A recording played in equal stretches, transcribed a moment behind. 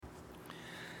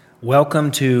Welcome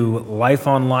to Life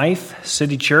on Life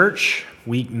City Church,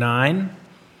 Week 9,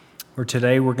 where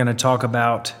today we're going to talk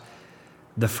about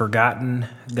the forgotten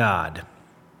God.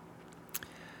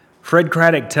 Fred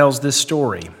Craddock tells this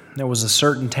story. There was a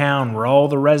certain town where all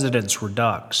the residents were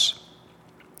ducks.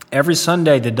 Every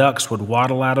Sunday, the ducks would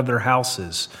waddle out of their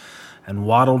houses and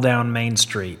waddle down Main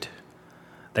Street.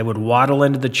 They would waddle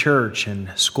into the church and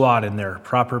squat in their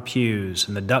proper pews,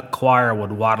 and the duck choir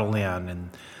would waddle in, and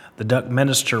the duck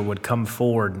minister would come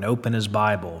forward and open his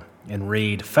Bible and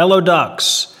read, "Fellow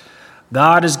ducks,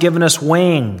 God has given us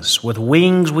wings. With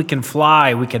wings we can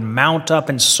fly. We can mount up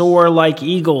and soar like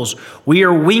eagles. We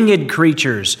are winged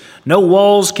creatures. No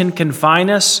walls can confine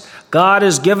us. God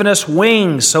has given us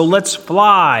wings, so let's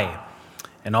fly."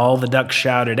 And all the ducks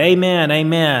shouted, "Amen,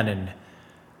 amen." And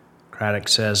Craddock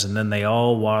says, and then they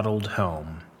all waddled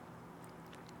home.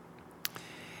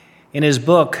 In his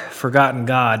book, Forgotten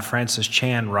God, Francis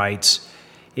Chan writes,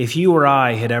 if you or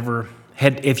I had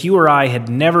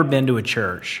never been to a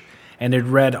church and had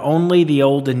read only the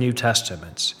Old and New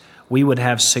Testaments, we would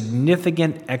have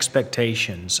significant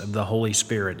expectations of the Holy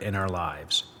Spirit in our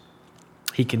lives.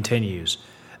 He continues,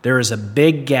 there is a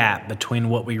big gap between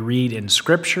what we read in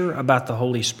Scripture about the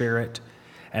Holy Spirit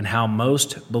and how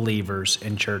most believers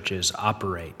in churches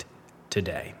operate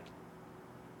today.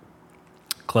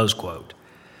 Close quote.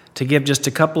 To give just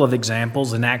a couple of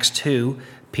examples, in Acts 2,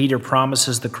 Peter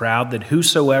promises the crowd that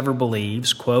whosoever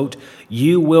believes, quote,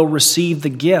 you will receive the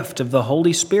gift of the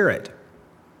Holy Spirit.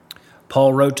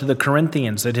 Paul wrote to the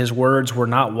Corinthians that his words were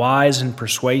not wise and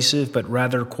persuasive, but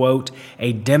rather, quote,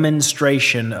 a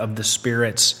demonstration of the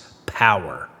Spirit's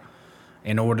power,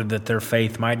 in order that their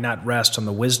faith might not rest on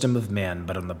the wisdom of men,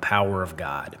 but on the power of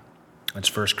God. That's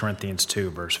 1 Corinthians 2,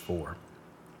 verse 4.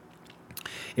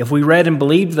 If we read and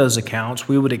believed those accounts,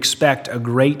 we would expect a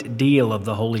great deal of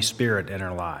the Holy Spirit in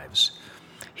our lives.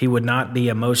 He would not be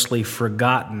a mostly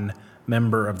forgotten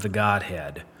member of the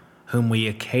Godhead, whom we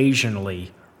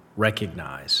occasionally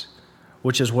recognize,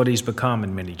 which is what he's become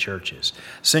in many churches.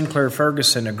 Sinclair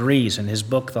Ferguson agrees in his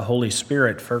book, The Holy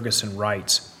Spirit. Ferguson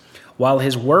writes, while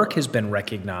his work has been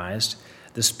recognized,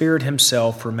 the Spirit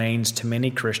himself remains to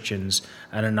many Christians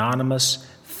an anonymous,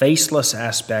 faceless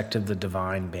aspect of the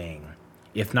divine being.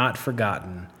 If not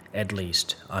forgotten, at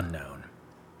least unknown.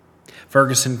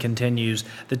 Ferguson continues,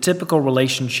 the typical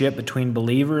relationship between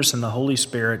believers and the Holy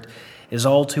Spirit is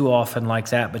all too often like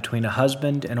that between a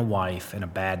husband and a wife in a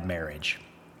bad marriage.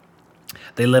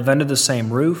 They live under the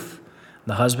same roof.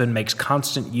 The husband makes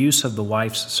constant use of the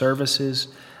wife's services,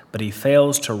 but he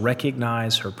fails to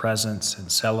recognize her presence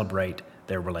and celebrate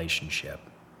their relationship.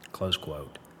 Close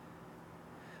quote.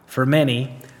 For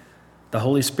many, the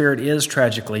Holy Spirit is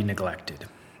tragically neglected.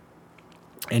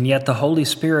 And yet the Holy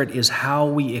Spirit is how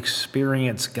we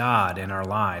experience God in our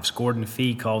lives. Gordon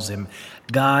Fee calls him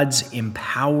God's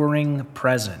empowering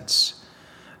presence.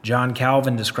 John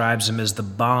Calvin describes him as the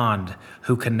bond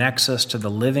who connects us to the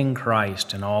living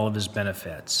Christ and all of his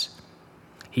benefits.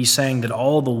 He's saying that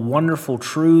all the wonderful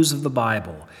truths of the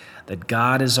Bible, that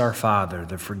God is our Father,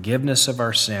 the forgiveness of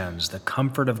our sins, the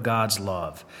comfort of God's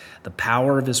love, the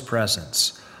power of his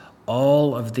presence,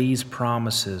 all of these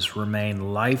promises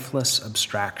remain lifeless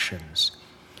abstractions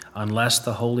unless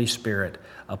the Holy Spirit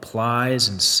applies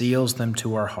and seals them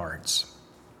to our hearts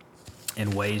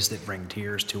in ways that bring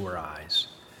tears to our eyes.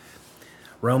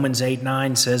 Romans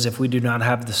 8:9 says, if we do not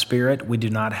have the Spirit, we do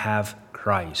not have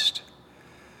Christ.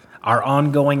 Our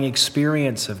ongoing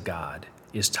experience of God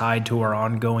is tied to our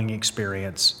ongoing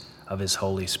experience of his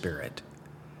Holy Spirit.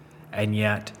 And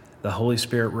yet, the Holy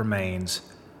Spirit remains,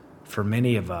 for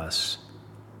many of us,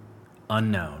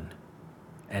 unknown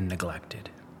and neglected.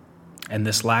 And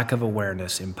this lack of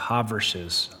awareness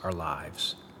impoverishes our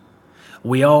lives.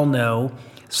 We all know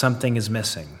something is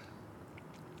missing.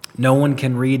 No one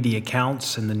can read the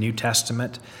accounts in the New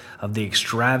Testament of the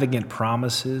extravagant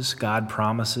promises God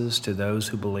promises to those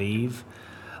who believe,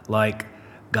 like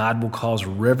God will cause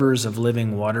rivers of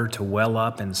living water to well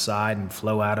up inside and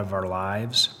flow out of our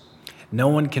lives. No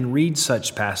one can read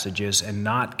such passages and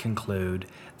not conclude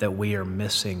that we are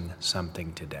missing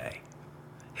something today.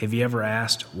 Have you ever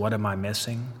asked, what am I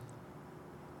missing?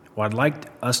 Well, I'd like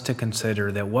us to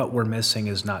consider that what we're missing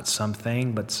is not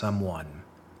something, but someone.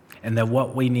 And that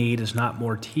what we need is not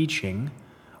more teaching.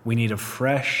 We need a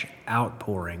fresh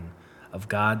outpouring of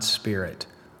God's Spirit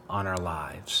on our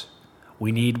lives.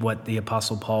 We need what the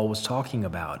Apostle Paul was talking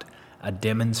about, a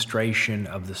demonstration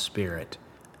of the Spirit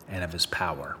and of his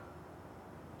power.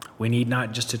 We need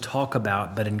not just to talk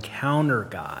about, but encounter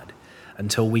God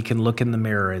until we can look in the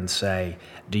mirror and say,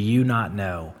 do you not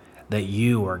know that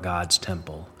you are God's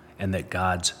temple and that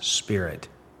God's Spirit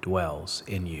dwells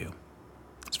in you.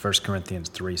 It's 1 Corinthians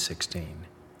 3:16.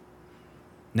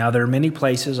 Now, there are many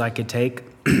places I could take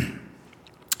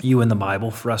you in the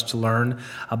Bible for us to learn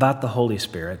about the Holy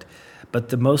Spirit, but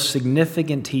the most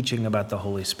significant teaching about the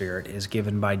Holy Spirit is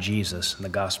given by Jesus in the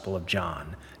Gospel of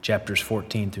John, chapters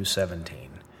 14 through 17.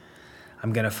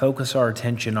 I'm going to focus our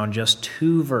attention on just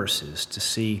 2 verses to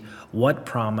see what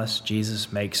promise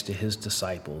Jesus makes to his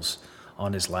disciples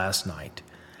on his last night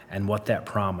and what that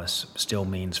promise still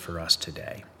means for us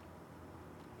today.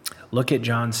 Look at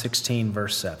John 16,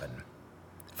 verse 7.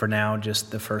 For now,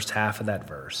 just the first half of that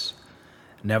verse.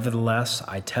 Nevertheless,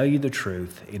 I tell you the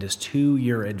truth, it is to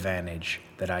your advantage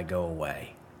that I go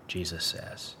away, Jesus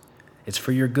says. It's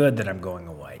for your good that I'm going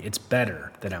away. It's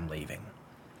better that I'm leaving.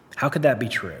 How could that be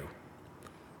true?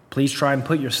 Please try and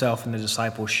put yourself in the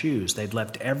disciples' shoes. They'd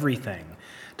left everything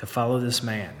to follow this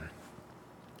man.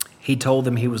 He told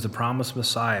them he was the promised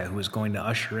Messiah who was going to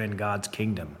usher in God's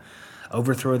kingdom,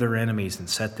 overthrow their enemies, and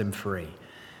set them free.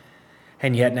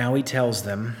 And yet now he tells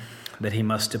them that he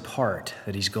must depart,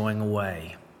 that he's going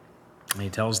away. And he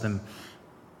tells them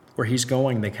where he's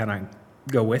going, they cannot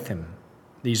go with him.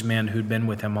 These men who'd been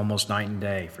with him almost night and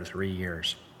day for 3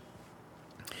 years.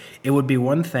 It would be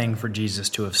one thing for Jesus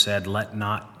to have said, "Let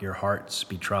not your hearts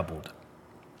be troubled."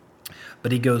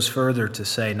 But he goes further to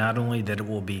say not only that it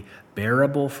will be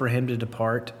bearable for him to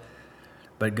depart,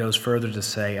 but goes further to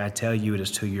say, I tell you, it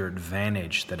is to your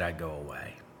advantage that I go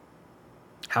away.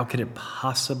 How could it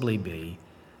possibly be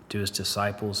to his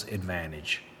disciples'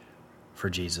 advantage for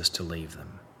Jesus to leave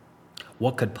them?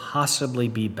 What could possibly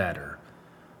be better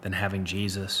than having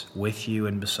Jesus with you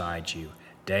and beside you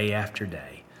day after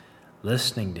day,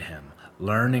 listening to him,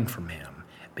 learning from him,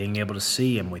 being able to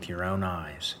see him with your own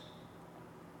eyes?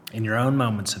 In your own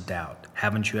moments of doubt,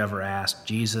 haven't you ever asked,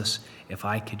 Jesus, if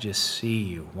I could just see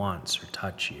you once or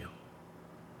touch you?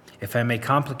 If I may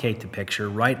complicate the picture,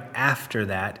 right after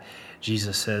that,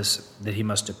 Jesus says that he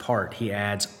must depart. He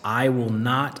adds, I will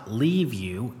not leave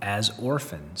you as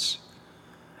orphans.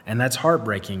 And that's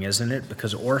heartbreaking, isn't it?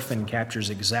 Because orphan captures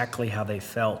exactly how they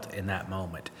felt in that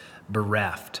moment,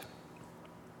 bereft.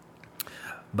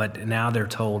 But now they're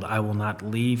told, I will not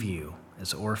leave you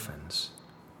as orphans.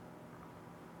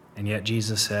 And yet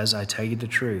Jesus says, I tell you the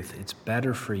truth, it's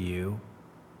better for you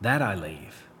that I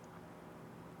leave.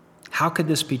 How could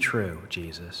this be true,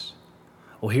 Jesus?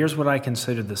 Well, here's what I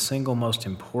consider the single most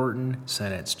important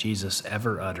sentence Jesus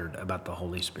ever uttered about the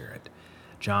Holy Spirit.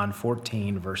 John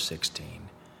 14, verse 16.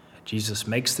 Jesus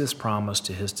makes this promise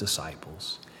to his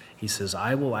disciples. He says,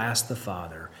 I will ask the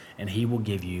Father, and he will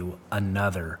give you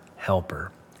another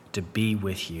helper to be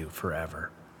with you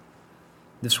forever.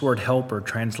 This word helper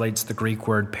translates the Greek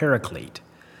word paraclete.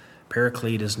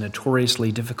 Paraclete is a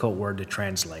notoriously difficult word to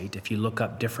translate. If you look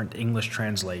up different English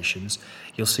translations,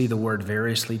 you'll see the word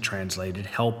variously translated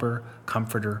helper,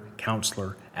 comforter,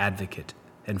 counselor, advocate,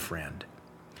 and friend.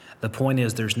 The point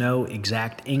is there's no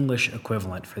exact English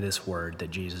equivalent for this word that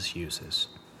Jesus uses.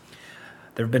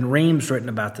 There have been reams written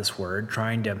about this word,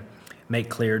 trying to make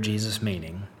clear Jesus'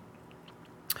 meaning.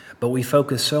 But we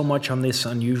focus so much on this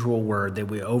unusual word that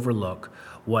we overlook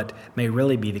what may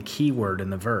really be the key word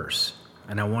in the verse.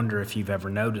 And I wonder if you've ever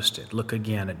noticed it. Look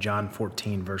again at John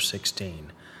 14, verse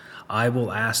 16. I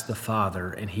will ask the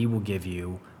Father, and he will give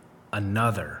you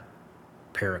another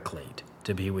paraclete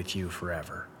to be with you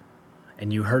forever.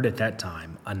 And you heard at that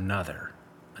time, another.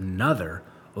 Another?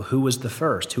 Well, who was the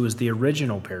first? Who was the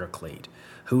original paraclete?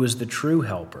 Who is the true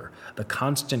helper, the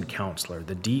constant counselor,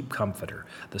 the deep comforter,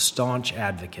 the staunch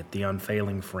advocate, the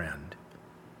unfailing friend?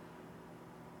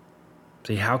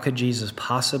 See, how could Jesus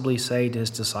possibly say to his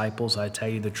disciples, I tell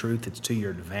you the truth, it's to your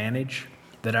advantage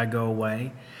that I go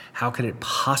away? How could it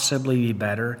possibly be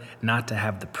better not to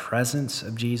have the presence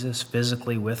of Jesus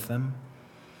physically with them?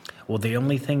 Well, the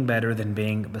only thing better than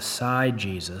being beside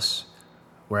Jesus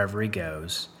wherever he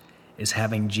goes is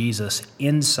having Jesus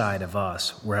inside of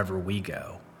us wherever we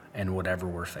go and whatever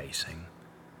we're facing.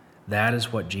 That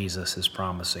is what Jesus is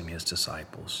promising his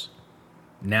disciples.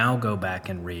 Now go back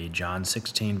and read John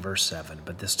 16, verse 7,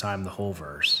 but this time the whole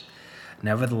verse.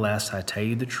 Nevertheless, I tell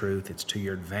you the truth, it's to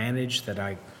your advantage that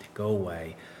I go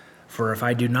away. For if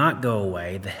I do not go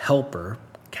away, the helper,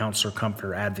 counselor,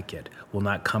 comforter, advocate, will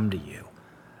not come to you.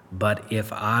 But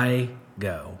if I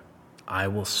go, I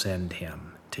will send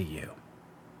him to you.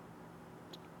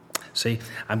 See,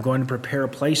 I'm going to prepare a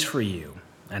place for you,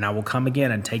 and I will come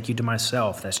again and take you to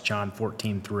myself. That's John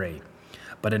 14:3.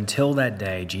 But until that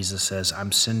day, Jesus says,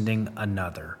 I'm sending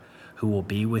another who will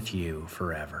be with you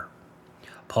forever.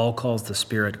 Paul calls the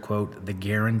Spirit, quote, the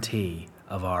guarantee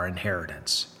of our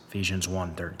inheritance, Ephesians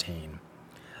 1:13.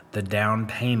 the down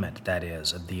payment, that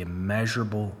is, of the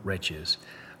immeasurable riches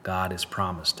God has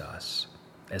promised us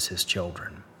as his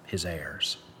children, his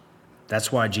heirs.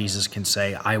 That's why Jesus can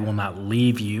say, I will not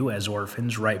leave you as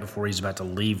orphans right before he's about to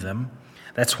leave them.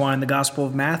 That's why in the Gospel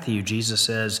of Matthew, Jesus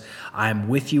says, I am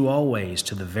with you always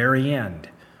to the very end,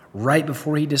 right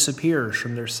before he disappears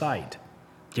from their sight.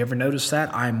 Do you ever notice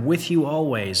that? I am with you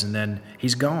always, and then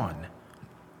he's gone.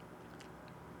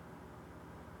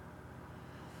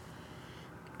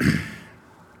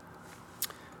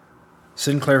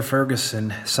 Sinclair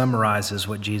Ferguson summarizes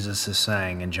what Jesus is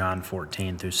saying in John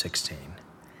 14 through 16.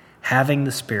 Having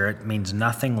the Spirit means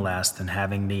nothing less than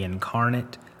having the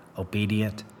incarnate,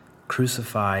 obedient,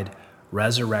 crucified,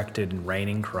 resurrected, and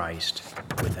reigning Christ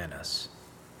within us.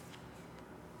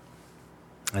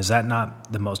 Is that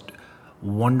not the most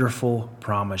wonderful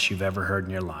promise you've ever heard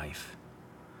in your life?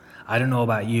 I don't know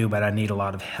about you, but I need a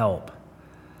lot of help.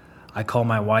 I call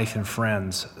my wife and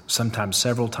friends sometimes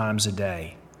several times a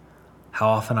day. How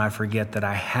often I forget that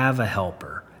I have a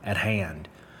helper at hand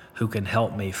who can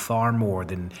help me far more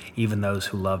than even those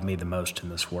who love me the most in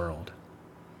this world.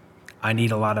 I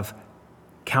need a lot of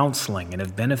counseling and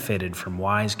have benefited from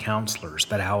wise counselors,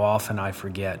 but how often I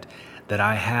forget that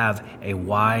I have a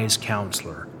wise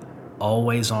counselor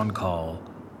always on call,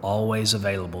 always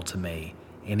available to me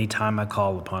anytime I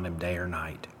call upon him day or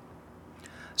night.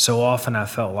 So often I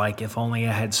felt like if only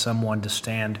I had someone to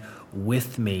stand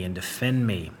with me and defend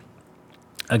me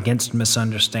against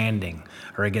misunderstanding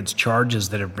or against charges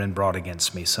that have been brought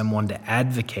against me, someone to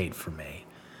advocate for me.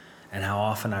 And how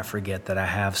often I forget that I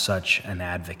have such an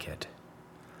advocate.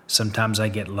 Sometimes I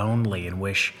get lonely and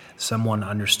wish someone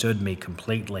understood me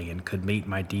completely and could meet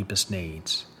my deepest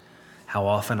needs. How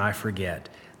often I forget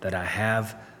that I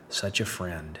have such a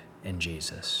friend in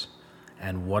Jesus.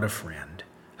 And what a friend,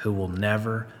 who will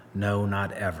never, no,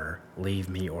 not ever, leave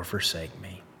me or forsake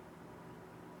me.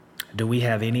 Do we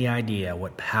have any idea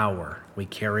what power we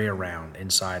carry around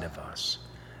inside of us?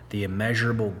 The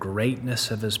immeasurable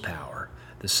greatness of his power,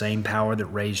 the same power that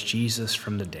raised Jesus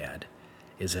from the dead,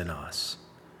 is in us.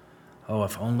 Oh,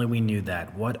 if only we knew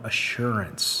that, what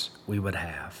assurance we would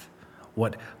have,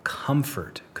 what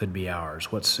comfort could be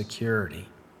ours, what security.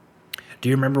 Do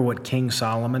you remember what King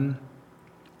Solomon,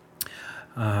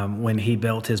 when he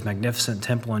built his magnificent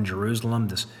temple in Jerusalem,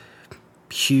 this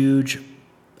huge,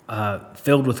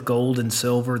 filled with gold and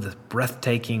silver, the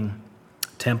breathtaking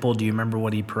temple, do you remember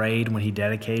what he prayed when he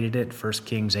dedicated it? 1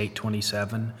 Kings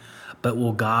 8:27. But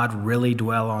will God really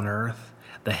dwell on earth?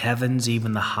 The heavens,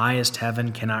 even the highest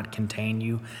heaven, cannot contain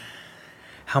you.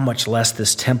 How much less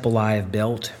this temple I have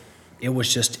built? It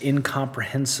was just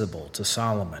incomprehensible to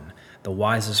Solomon, the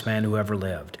wisest man who ever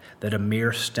lived, that a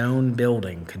mere stone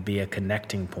building could be a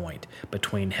connecting point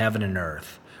between heaven and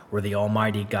earth, where the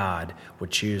Almighty God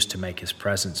would choose to make his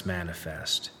presence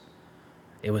manifest.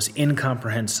 It was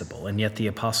incomprehensible, and yet the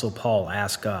Apostle Paul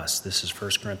asked us, this is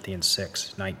 1 Corinthians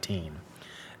 6:19,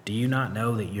 do you not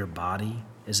know that your body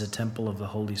is a temple of the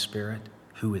Holy Spirit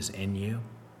who is in you?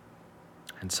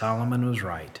 And Solomon was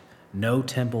right. No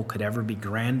temple could ever be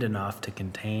grand enough to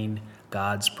contain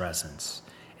God's presence,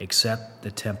 except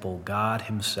the temple God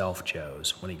himself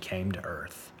chose when he came to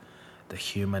earth, the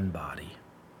human body.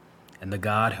 And the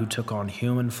God who took on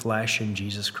human flesh in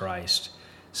Jesus Christ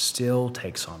still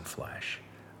takes on flesh,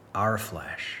 our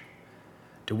flesh.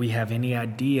 Do we have any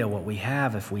idea what we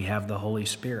have if we have the Holy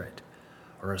Spirit?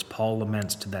 Or as Paul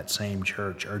laments to that same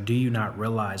church, or do you not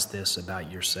realize this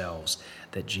about yourselves,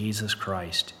 that Jesus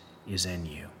Christ is in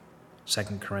you?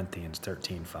 2 Corinthians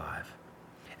 13:5.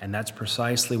 And that's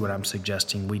precisely what I'm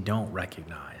suggesting we don't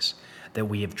recognize, that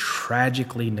we have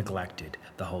tragically neglected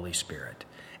the Holy Spirit.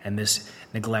 And this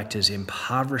neglect has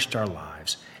impoverished our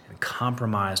lives and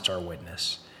compromised our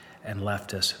witness and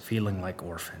left us feeling like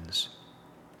orphans.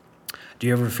 Do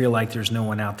you ever feel like there's no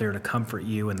one out there to comfort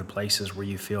you in the places where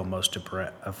you feel most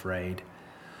afraid?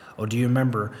 Or do you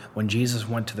remember when Jesus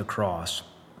went to the cross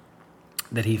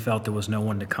that he felt there was no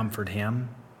one to comfort him?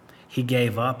 He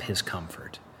gave up his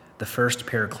comfort. The first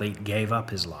paraclete gave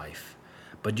up his life.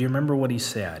 But do you remember what he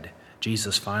said?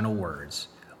 Jesus' final words.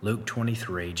 Luke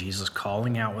 23, Jesus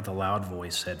calling out with a loud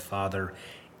voice said, Father,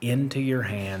 into your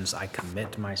hands I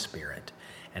commit my spirit.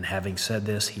 And having said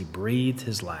this, he breathed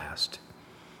his last.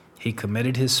 He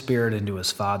committed his spirit into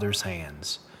his Father's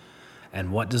hands.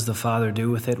 And what does the Father do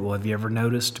with it? Well, have you ever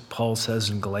noticed? Paul says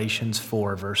in Galatians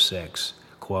 4, verse 6,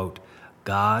 quote,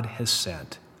 God has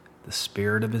sent the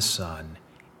Spirit of his Son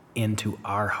into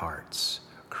our hearts,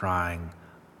 crying,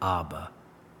 Abba,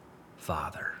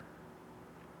 Father.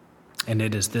 And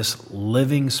it is this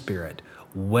living Spirit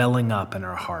welling up in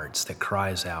our hearts that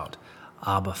cries out,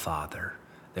 Abba, Father,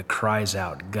 that cries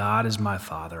out, God is my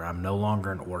Father, I'm no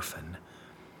longer an orphan.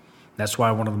 That's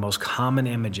why one of the most common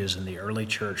images in the early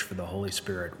church for the Holy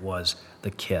Spirit was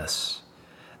the kiss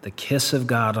of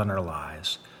God on our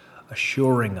lives,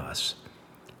 assuring us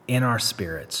in our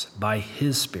spirits, by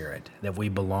His Spirit, that we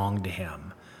belong to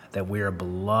Him, that we are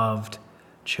beloved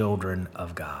children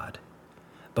of God.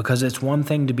 Because it's one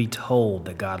thing to be told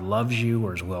that God loves you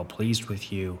or is well pleased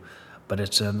with you, but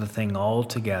it's another thing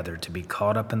altogether to be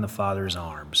caught up in the Father's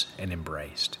arms and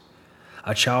embraced.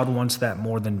 A child wants that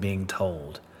more than being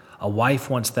told. A wife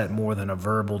wants that more than a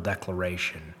verbal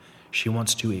declaration. She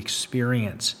wants to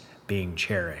experience being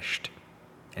cherished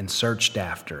and searched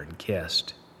after and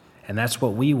kissed. And that's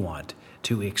what we want,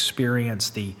 to experience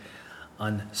the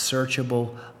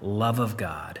unsearchable love of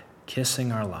God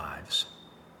kissing our lives.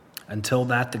 Until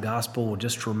that, the gospel will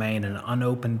just remain an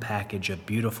unopened package of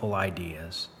beautiful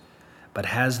ideas. But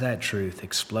has that truth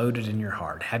exploded in your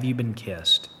heart? Have you been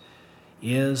kissed?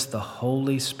 Is the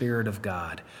Holy Spirit of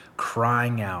God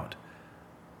crying out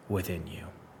within you?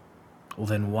 Well,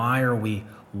 then why are we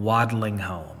waddling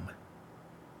home?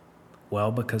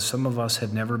 Well, because some of us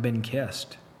have never been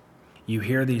kissed. You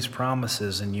hear these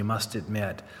promises and you must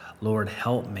admit, Lord,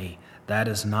 help me. That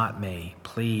is not me.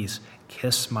 Please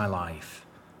kiss my life.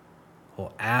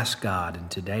 Well, ask God, and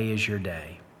today is your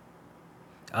day.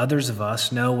 Others of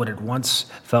us know what it once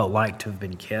felt like to have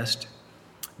been kissed,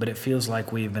 but it feels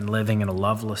like we've been living in a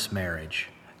loveless marriage,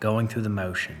 going through the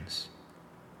motions.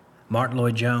 Martyn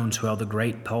Lloyd-Jones, who held the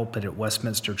great pulpit at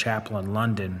Westminster Chapel in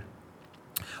London,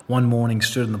 one morning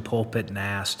stood in the pulpit and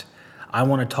asked, I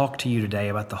want to talk to you today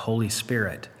about the Holy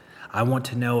Spirit. I want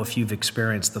to know if you've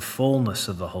experienced the fullness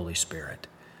of the Holy Spirit.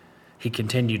 He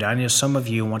continued, I know some of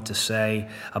you want to say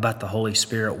about the Holy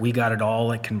Spirit, we got it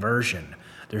all at conversion.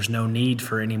 There's no need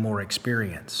for any more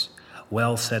experience.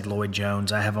 Well, said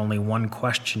Lloyd-Jones, I have only one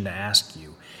question to ask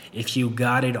you. If you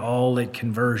got it all at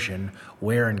conversion,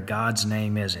 where in God's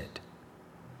name is it?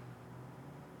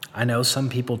 I know some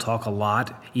people talk a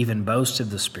lot, even boast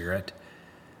of the Spirit,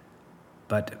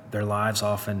 but their lives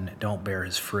often don't bear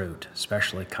His fruit,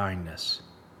 especially kindness.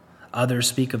 Others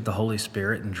speak of the Holy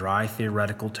Spirit in dry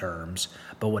theoretical terms,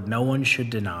 but what no one should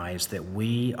deny is that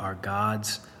we are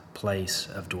God's place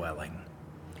of dwelling.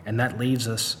 And that leaves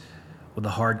us with a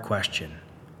hard question.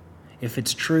 If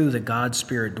it's true that God's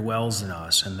Spirit dwells in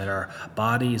us and that our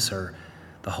bodies are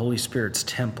the Holy Spirit's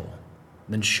temple,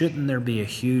 then shouldn't there be a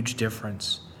huge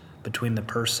difference between the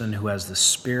person who has the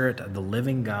Spirit of the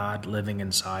living God living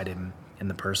inside him and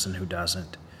the person who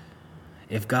doesn't?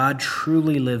 If God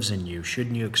truly lives in you,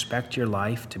 shouldn't you expect your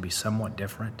life to be somewhat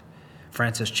different?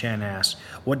 Francis Chan asks,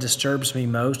 what disturbs me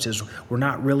most is we're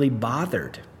not really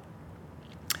bothered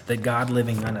that God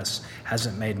living in us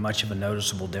hasn't made much of a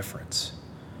noticeable difference.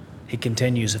 He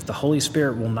continues, if the Holy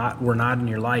Spirit were not in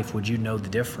your life, would you know the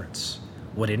difference?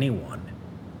 Would anyone?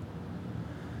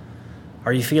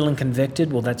 Are you feeling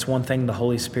convicted? Well, that's one thing the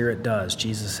Holy Spirit does.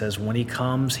 Jesus says when He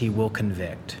comes, He will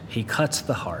convict. He cuts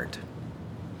the heart.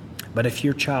 But if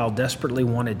your child desperately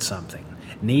wanted something,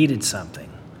 needed something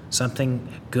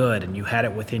good, and you had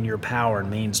it within your power and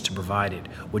means to provide it,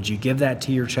 would you give that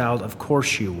to your child? Of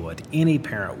course you would. Any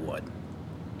parent would.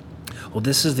 Well,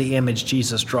 this is the image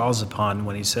Jesus draws upon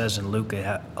when He says in Luke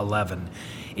 11,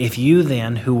 if you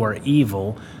then, who are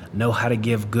evil, know how to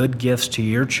give good gifts to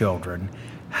your children,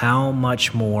 how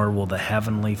much more will the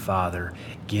Heavenly Father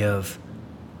give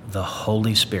the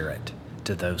Holy Spirit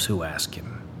to those who ask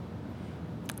Him?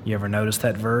 You ever notice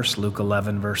that verse, Luke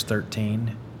 11, verse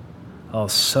 13? Oh,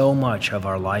 so much of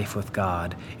our life with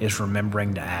God is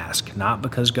remembering to ask, not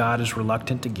because God is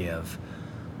reluctant to give,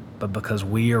 but because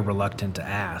we are reluctant to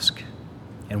ask.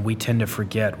 And we tend to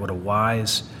forget what a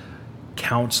wise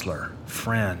counselor,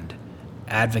 friend,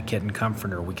 advocate, and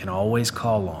comforter we can always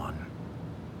call on.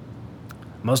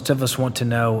 Most of us want to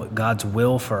know God's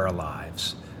will for our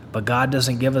lives, but God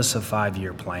doesn't give us a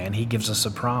 5-year plan. He gives us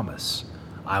a promise.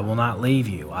 I will not leave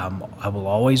you. I will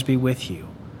always be with you.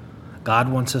 God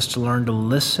wants us to learn to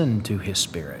listen to His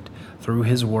Spirit through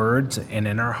His words and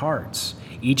in our hearts,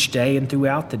 each day and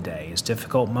throughout the day as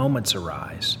difficult moments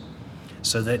arise,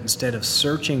 so that instead of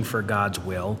searching for God's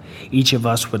will, each of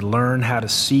us would learn how to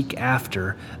seek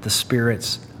after the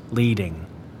Spirit's leading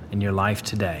in your life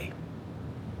today.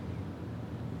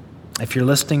 If you're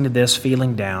listening to this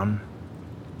feeling down,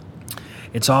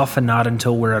 it's often not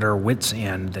until we're at our wits'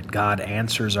 end that God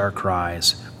answers our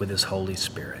cries with His Holy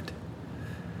Spirit.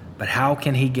 But how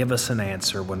can He give us an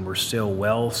answer when we're still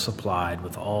well supplied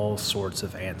with all sorts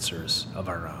of answers of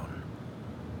our own?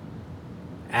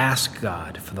 Ask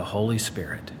God for the Holy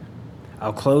Spirit.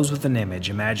 I'll close with an image.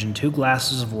 Imagine 2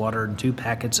 glasses of water and 2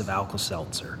 packets of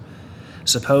Alka-Seltzer.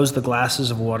 Suppose the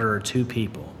glasses of water are two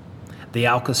people. The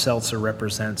Alka-Seltzer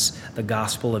represents the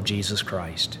gospel of Jesus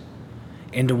Christ.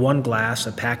 Into one glass,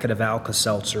 a packet of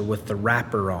Alka-Seltzer with the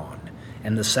wrapper on,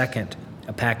 and the second,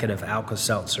 a packet of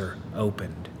Alka-Seltzer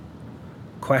opened.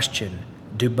 Question: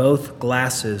 do both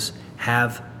glasses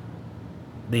have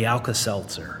the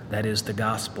Alka-Seltzer, that is the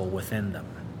gospel, within them?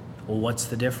 Well, what's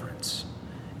the difference?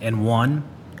 In one,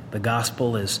 the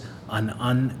gospel is an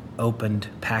unopened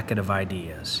packet of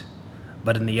ideas.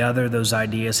 But in the other, those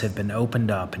ideas have been opened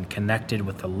up and connected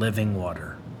with the living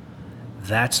water.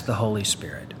 That's the Holy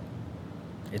Spirit.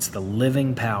 It's the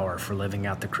living power for living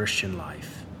out the Christian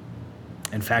life.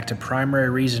 In fact, a primary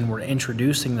reason we're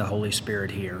introducing the Holy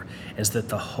Spirit here is that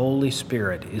the Holy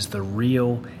Spirit is the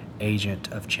real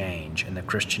agent of change in the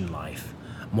Christian life.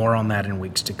 More on that in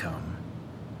weeks to come.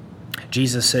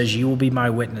 Jesus says, "You will be my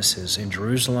witnesses in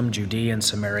Jerusalem, Judea, and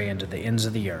Samaria, and to the ends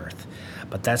of the earth."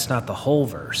 But that's not the whole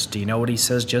verse. Do you know what he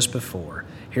says just before?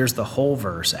 Here's the whole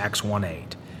verse, Acts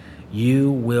 1:8.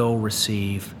 "You will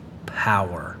receive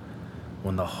power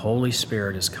when the Holy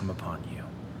Spirit has come upon you,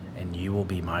 and you will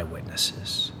be my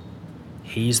witnesses."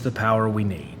 He's the power we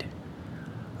need.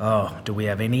 Oh, do we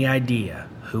have any idea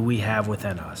who we have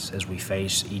within us as we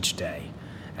face each day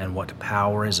and what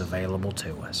power is available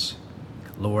to us?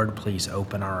 Lord, please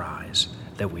open our eyes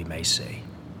that we may see.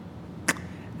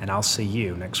 And I'll see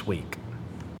you next week.